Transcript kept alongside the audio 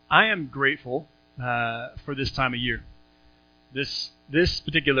I am grateful for this time of year. This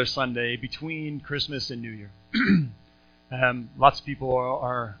particular Sunday between Christmas and New Year. Lots of people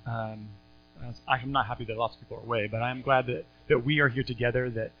are I'm not happy that lots of people are away, but I'm glad that we are here together,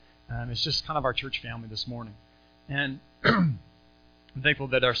 that it's just kind of our church family this morning. And I'm thankful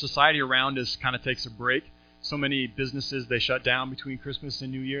that our society around us kind of takes a break. So many businesses, they shut down between Christmas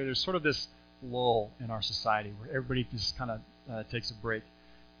and New Year. There's sort of this lull in our society where everybody just kind of takes a break.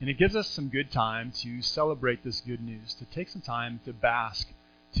 And it gives us some good time to celebrate this good news, to take some time to bask,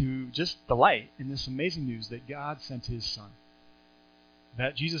 to just delight in this amazing news that God sent His Son.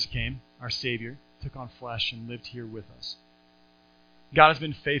 That Jesus came, our Savior, took on flesh and lived here with us. God has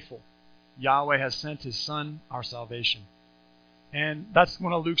been faithful. Yahweh has sent His Son, our salvation. And that's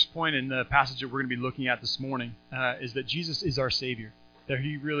one of Luke's point in the passage that we're going to be looking at this morning, is that Jesus is our Savior, that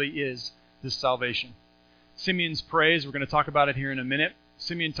He really is this salvation. Simeon's praise, we're going to talk about it here in a minute.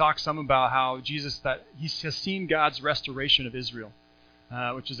 Simeon talks some about how Jesus, that he has seen God's restoration of Israel,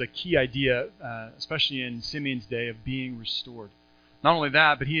 which is a key idea, especially in Simeon's day, of being restored. Not only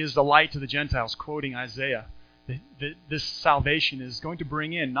that, but he is the light to the Gentiles, quoting Isaiah. This salvation is going to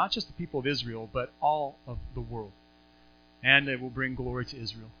bring in not just the people of Israel, but all of the world. And it will bring glory to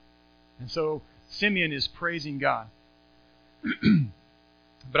Israel. And so Simeon is praising God.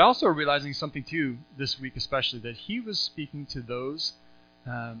 But also realizing something too this week especially, that he was speaking to those,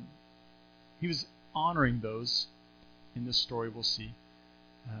 he was honoring those in this story we'll see,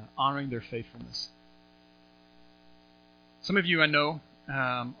 honoring their faithfulness. Some of you I know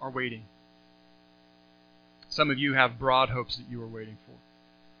are waiting. Some of you have broad hopes that you are waiting for.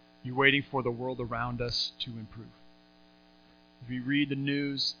 You're waiting for the world around us to improve. As we read the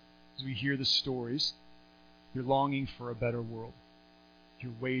news, as we hear the stories, you're longing for a better world.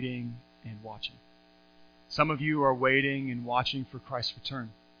 You're waiting and watching. Some of you are waiting and watching for Christ's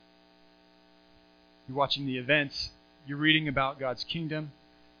return. You're watching the events, you're reading about God's kingdom,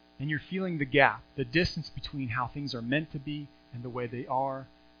 and you're feeling the gap, the distance between how things are meant to be and the way they are,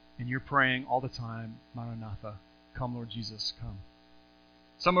 and you're praying all the time, Maranatha, come Lord Jesus, come.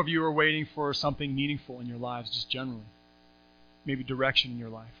 Some of you are waiting for something meaningful in your lives just generally. Maybe direction in your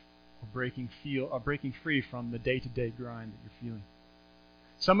life, or breaking free from the day-to-day grind that you're feeling.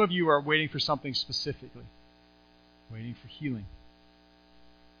 Some of you are waiting for something specifically, waiting for healing.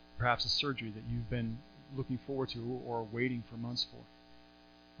 Perhaps a surgery that you've been looking forward to or waiting for months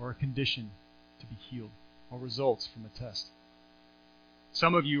for, or a condition to be healed, or results from a test.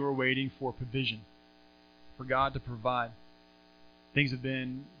 Some of you are waiting for provision, for God to provide. Things have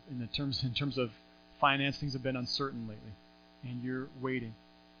been, in terms of finance, things have been uncertain lately. And you're waiting,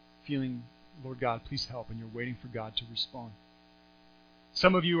 feeling, Lord God, please help, and you're waiting for God to respond.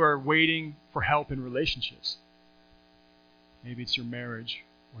 Some of you are waiting for help in relationships. Maybe it's your marriage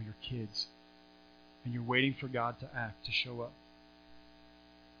or your kids, and you're waiting for God to act, to show up.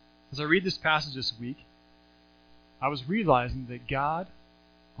 As I read this passage this week, I was realizing that God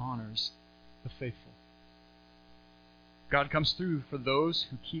honors the faithful. God comes through for those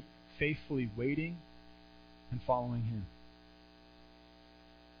who keep faithfully waiting and following Him.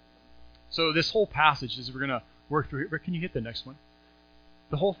 So this whole passage, as we're going to work through it, can you hit the next one?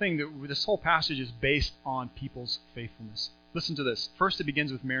 This whole passage is based on people's faithfulness. Listen to this. First, it begins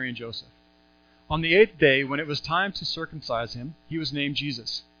with Mary and Joseph. On the 8th day, when it was time to circumcise him, he was named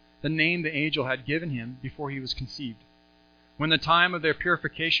Jesus, the name the angel had given him before he was conceived. When the time of their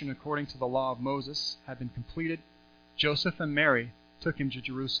purification according to the law of Moses had been completed, Joseph and Mary took him to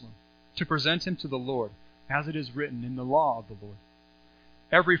Jerusalem to present him to the Lord, as it is written in the law of the Lord.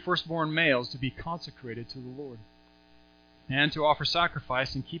 Every firstborn male is to be consecrated to the Lord, and to offer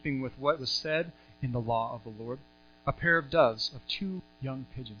sacrifice in keeping with what was said in the law of the Lord, a pair of doves of 2 young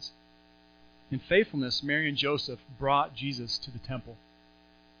pigeons. In faithfulness, Mary and Joseph brought Jesus to the temple.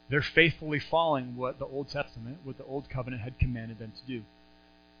 They're faithfully following what the Old Testament, what the Old Covenant had commanded them to do.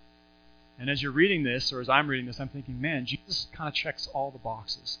 And as you're reading this, or as I'm reading this, I'm thinking, man, Jesus kind of checks all the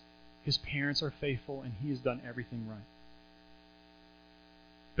boxes. His parents are faithful, and He has done everything right.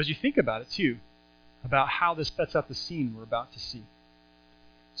 But you think about it, too, about how this sets up the scene we're about to see.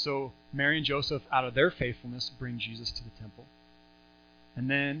 So Mary and Joseph, out of their faithfulness, bring Jesus to the temple. And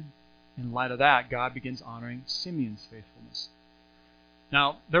then, in light of that, God begins honoring Simeon's faithfulness.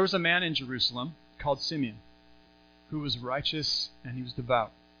 Now, there was a man in Jerusalem called Simeon, who was righteous and he was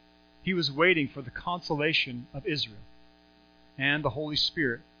devout. He was waiting for the consolation of Israel, and the Holy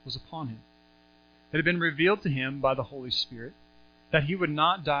Spirit was upon him. It had been revealed to him by the Holy Spirit that he would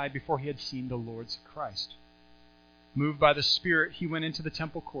not die before he had seen the Lord's Christ. Moved by the Spirit, he went into the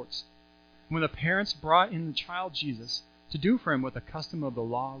temple courts. When the parents brought in the child Jesus, to do for him what the custom of the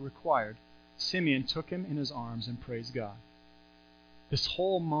law required, Simeon took him in his arms and praised God. This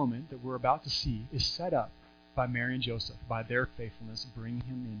whole moment that we're about to see is set up by Mary and Joseph, by their faithfulness, bringing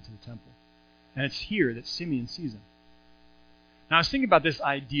him into the temple. And it's here that Simeon sees him. Now, I was thinking about this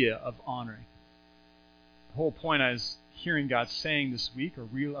idea of honoring. The whole point I was hearing God saying this week, or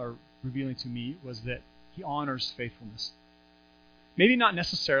revealing to me, was that he honors faithfulness. Maybe not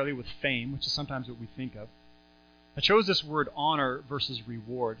necessarily with fame, which is sometimes what we think of. I chose this word honor versus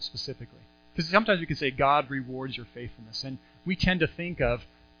reward specifically. Because sometimes we can say God rewards your faithfulness. And we tend to think of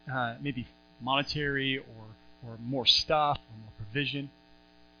maybe monetary or more stuff or more provision.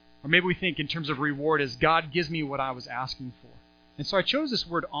 Or maybe we think in terms of reward as God gives me what I was asking for. And so I chose this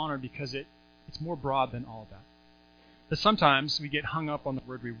word honor because it's more broad than all of that. But sometimes we get hung up on the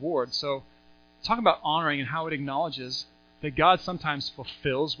word reward. So talk about honoring and how it acknowledges that God sometimes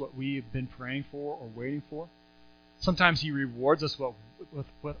fulfills what we've been praying for or waiting for. Sometimes he rewards us with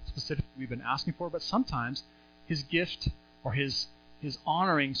what specifically we've been asking for, but sometimes his gift or his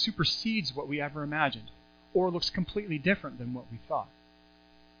honoring supersedes what we ever imagined or looks completely different than what we thought.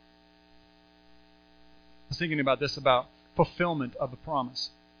 I was thinking about this, about fulfillment of the promise.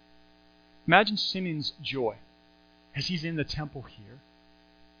 Imagine Simeon's joy as he's in the temple here.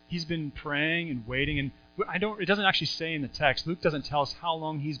 He's been praying and waiting, and it doesn't actually say in the text. Luke doesn't tell us how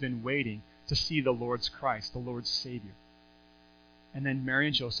long he's been waiting to see the Lord's Christ, the Lord's Savior. And then Mary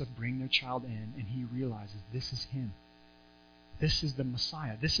and Joseph bring their child in, and he realizes this is him. This is the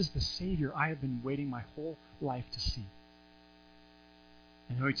Messiah. This is the Savior I have been waiting my whole life to see.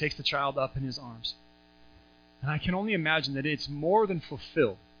 And so he takes the child up in his arms. And I can only imagine that it's more than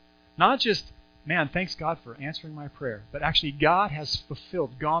fulfilled. Not just, man, thanks God for answering my prayer, but actually God has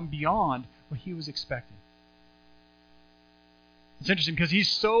fulfilled, gone beyond what he was expecting. It's interesting because he's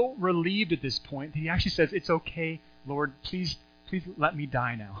so relieved at this point that he actually says, it's okay, Lord, please let me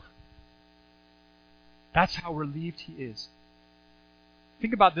die now. That's how relieved he is.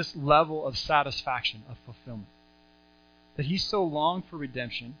 Think about this level of satisfaction, of fulfillment. That he so longed for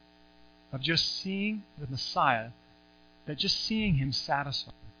redemption, of just seeing the Messiah, that just seeing him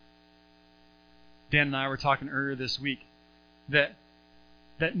satisfied. Dan and I were talking earlier this week that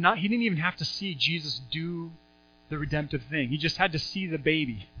he didn't even have to see Jesus do the redemptive thing. He just had to see the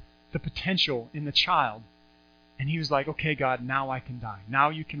baby, the potential in the child. And he was like, okay, God, now I can die. Now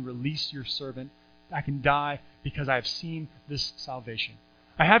you can release your servant. I can die because I have seen this salvation.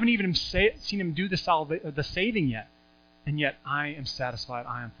 I haven't even seen him do the saving yet. And yet I am satisfied.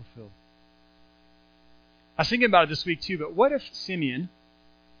 I am fulfilled. I was thinking about it this week too, but what if Simeon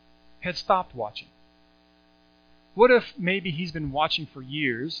had stopped watching? What if maybe he's been watching for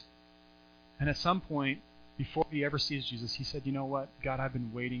years, and at some point, before he ever sees Jesus, he said, you know what, God, I've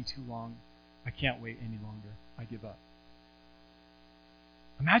been waiting too long. I can't wait any longer. I give up.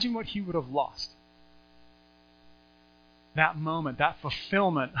 Imagine what he would have lost. That moment, that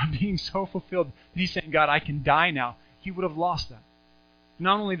fulfillment of being so fulfilled that he's saying, God, I can die now. He would have lost that.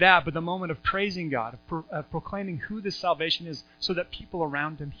 Not only that, but the moment of praising God, of proclaiming who this salvation is so that people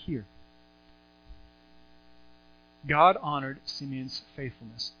around him hear. God honored Simeon's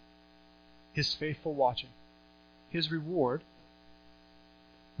faithfulness, his faithful watching. His reward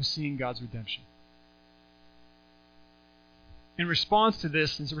was seeing God's redemption. In response to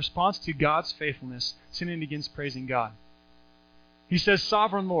this, in response to God's faithfulness, Simeon begins praising God. He says,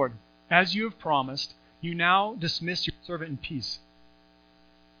 Sovereign Lord, as you have promised, you now dismiss your servant in peace.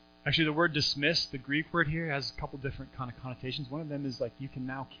 Actually, the word dismiss, the Greek word here, has a couple different kind of connotations. One of them is like, you can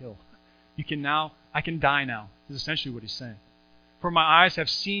now kill. I can die now, is essentially what he's saying. For my eyes have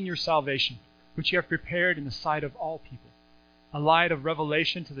seen your salvation, which you have prepared in the sight of all people, a light of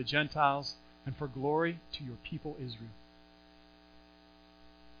revelation to the Gentiles, and for glory to your people Israel.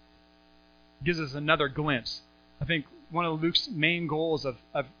 It gives us another glimpse. I think one of Luke's main goals of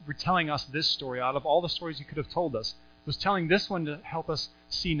retelling us this story, out of all the stories he could have told us, was telling this one to help us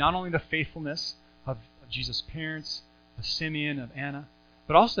see not only the faithfulness of Jesus' parents, of Simeon, of Anna,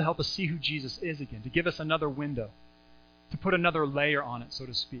 but also to help us see who Jesus is again, to give us another window, to put another layer on it, so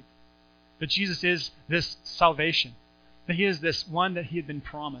to speak. That Jesus is this salvation, that he is this one that he had been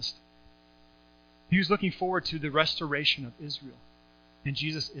promised. He was looking forward to the restoration of Israel, and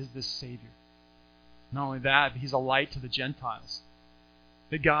Jesus is this Savior. Not only that, but he's a light to the Gentiles.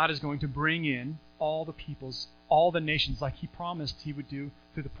 That God is going to bring in all the peoples, all the nations, like he promised he would do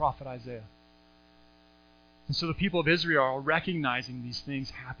through the prophet Isaiah. And so the people of Israel are recognizing these things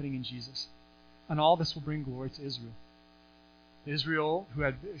happening in Jesus. And all this will bring glory to Israel. Israel, who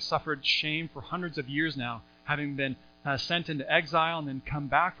had suffered shame for hundreds of years now, having been sent into exile and then come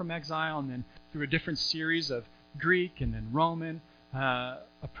back from exile, and then through a different series of Greek and then Roman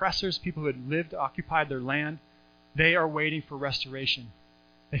oppressors, people who had occupied their land. They are waiting for restoration.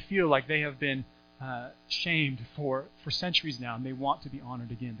 They feel like they have been shamed for centuries now, and they want to be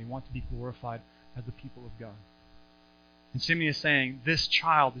honored again. They want to be glorified as the people of God. And Simeon is saying, this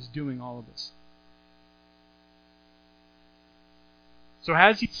child is doing all of this. So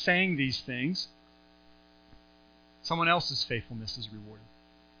as he's saying these things, someone else's faithfulness is rewarded.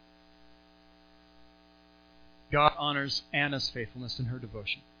 God honors Anna's faithfulness in her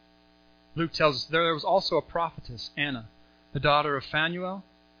devotion. Luke tells us there was also a prophetess, Anna, the daughter of Phanuel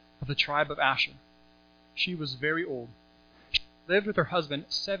of the tribe of Asher. She was very old. She lived with her husband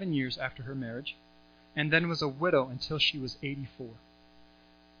 7 years after her marriage, and then was a widow until she was 84.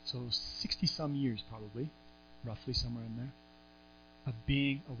 So 60-some years probably, roughly somewhere in there, of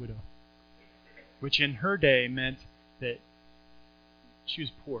being a widow. Which in her day meant that she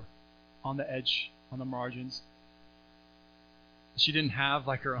was poor, on the edge, on the margins. She didn't have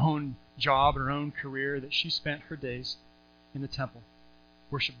like her own job, her own career, that she spent her days in the temple,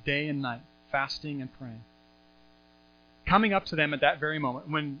 worshiped day and night, fasting and praying. Coming up to them at that very moment,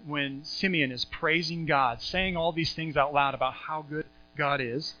 when Simeon is praising God, saying all these things out loud about how good God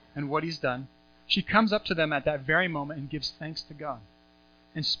is and what He's done, she comes up to them at that very moment and gives thanks to God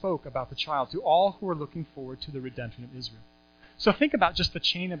and spoke about the child to all who were looking forward to the redemption of Israel. So think about just the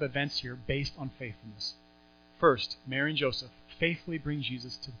chain of events here based on faithfulness. First, Mary and Joseph faithfully bring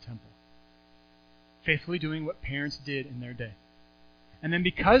Jesus to the temple, faithfully doing what parents did in their day. And then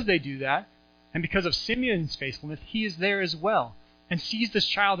because they do that, and because of Simeon's faithfulness, he is there as well and sees this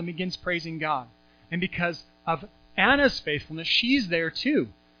child and begins praising God. And because of Anna's faithfulness, she's there too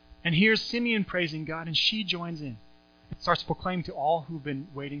and hears Simeon praising God, and she joins in and starts proclaiming to all who've been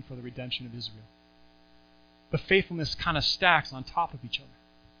waiting for the redemption of Israel. The faithfulness kind of stacks on top of each other.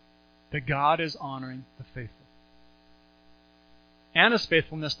 That God is honoring the faithful. Anna's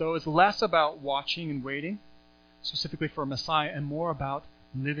faithfulness, though, is less about watching and waiting, specifically for Messiah, and more about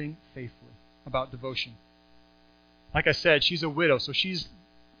living faithfully, about devotion. Like I said, she's a widow, so she's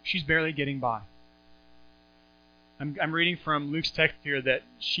barely getting by. I'm reading from Luke's text here that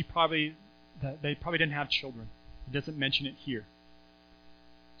they probably didn't have children. He doesn't mention it here.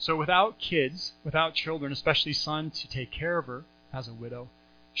 So without kids, without children, especially son to take care of her as a widow,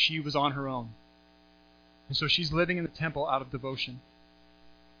 she was on her own. And so she's living in the temple out of devotion.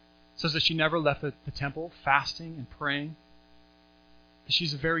 It says that she never left the temple, fasting and praying.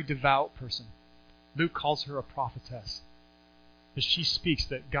 She's a very devout person. Luke calls her a prophetess. As she speaks,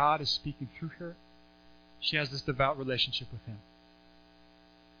 that God is speaking through her. She has this devout relationship with Him.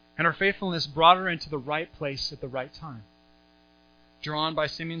 And her faithfulness brought her into the right place at the right time. Drawn by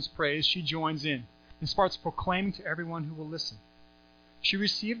Simeon's praise, she joins in and starts proclaiming to everyone who will listen. She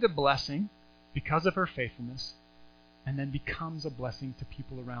received a blessing because of her faithfulness, and then becomes a blessing to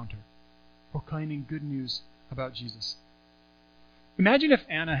people around her, proclaiming good news about Jesus. Imagine if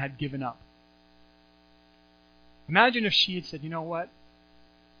Anna had given up. Imagine if she had said, you know what?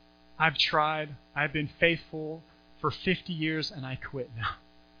 I've tried. I've been faithful for 50 years and I quit now.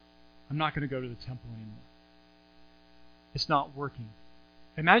 I'm not going to go to the temple anymore. It's not working.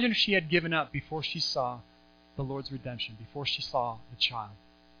 Imagine if she had given up before she saw the Lord's redemption, before she saw the child.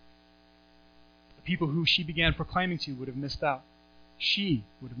 The people who she began proclaiming to would have missed out. She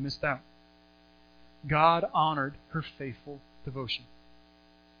would have missed out. God honored her faithful devotion.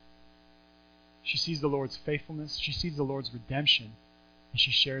 She sees the Lord's faithfulness, she sees the Lord's redemption, and she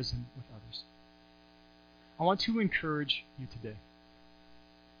shares Him with others. I want to encourage you today.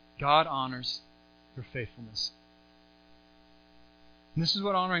 God honors your faithfulness. And this is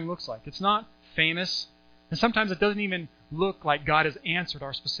what honoring looks like. It's not famous, and sometimes it doesn't even look like God has answered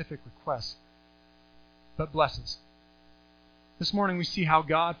our specific requests, but blesses. This morning we see how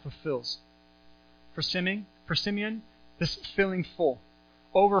God fulfills. For Simeon, this filling full,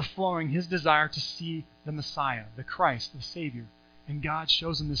 overflowing his desire to see the Messiah, the Christ, the Savior. And God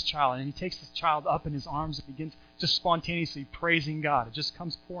shows him this child, and he takes this child up in his arms and begins just spontaneously praising God. It just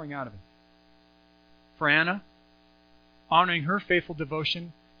comes pouring out of him. For Anna, honoring her faithful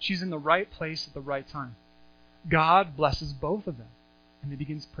devotion, she's in the right place at the right time. God blesses both of them, and he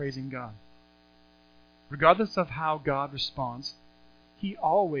begins praising God. Regardless of how God responds, He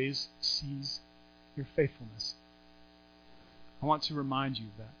always sees your faithfulness. I want to remind you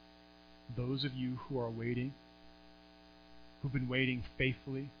of that. Those of you who are waiting, who've been waiting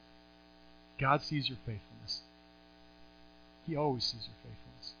faithfully, God sees your faithfulness. He always sees your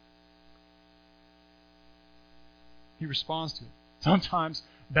faithfulness. He responds to it. Sometimes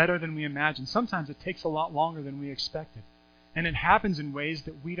better than we imagine. Sometimes it takes a lot longer than we expected. And it happens in ways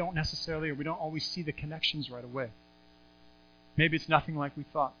that we don't necessarily, or we don't always see the connections right away. Maybe it's nothing like we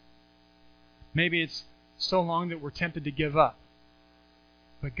thought. Maybe it's so long that we're tempted to give up.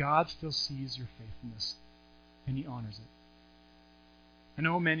 But God still sees your faithfulness, and He honors it. I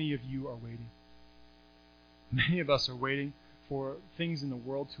know many of you are waiting. Many of us are waiting for things in the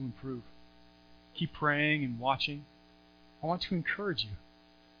world to improve. Keep praying and watching. I want to encourage you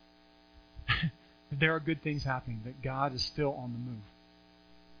that there are good things happening, that God is still on the move.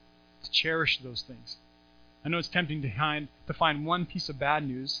 To cherish those things. I know it's tempting to find one piece of bad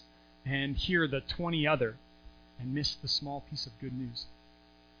news and hear the 20 other and miss the small piece of good news.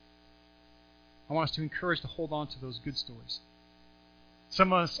 I want us to encourage to hold on to those good stories.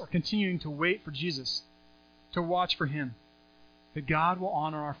 Some of us are continuing to wait for Jesus, to watch for Him, that God will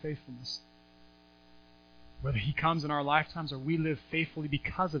honor our faithfulness. Whether He comes in our lifetimes or we live faithfully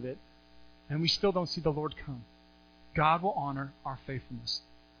because of it, and we still don't see the Lord come, God will honor our faithfulness.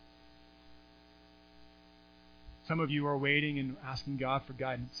 Some of you are waiting and asking God for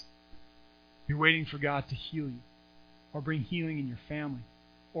guidance. You're waiting for God to heal you, or bring healing in your family,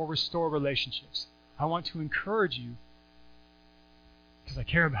 or restore relationships. I want to encourage you, because I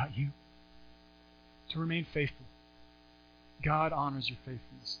care about you, to remain faithful. God honors your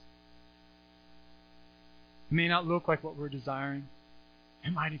faithfulness. It may not look like what we're desiring.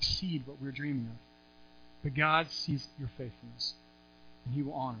 It might exceed what we're dreaming of. But God sees your faithfulness, and He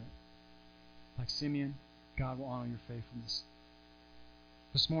will honor it. Like Simeon, God will honor your faithfulness.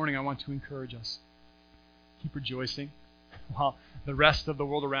 This morning, I want to encourage us. Keep rejoicing. While the rest of the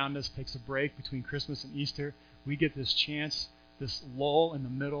world around us takes a break between Christmas and Easter, we get this chance, this lull in the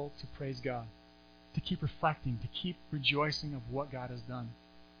middle to praise God, to keep reflecting, to keep rejoicing of what God has done.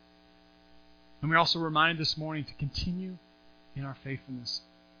 And we're also reminded this morning to continue in our faithfulness,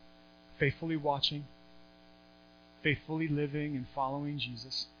 faithfully watching, faithfully living and following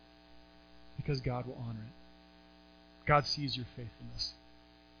Jesus, because God will honor it. God sees your faithfulness,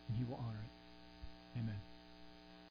 and He will honor it.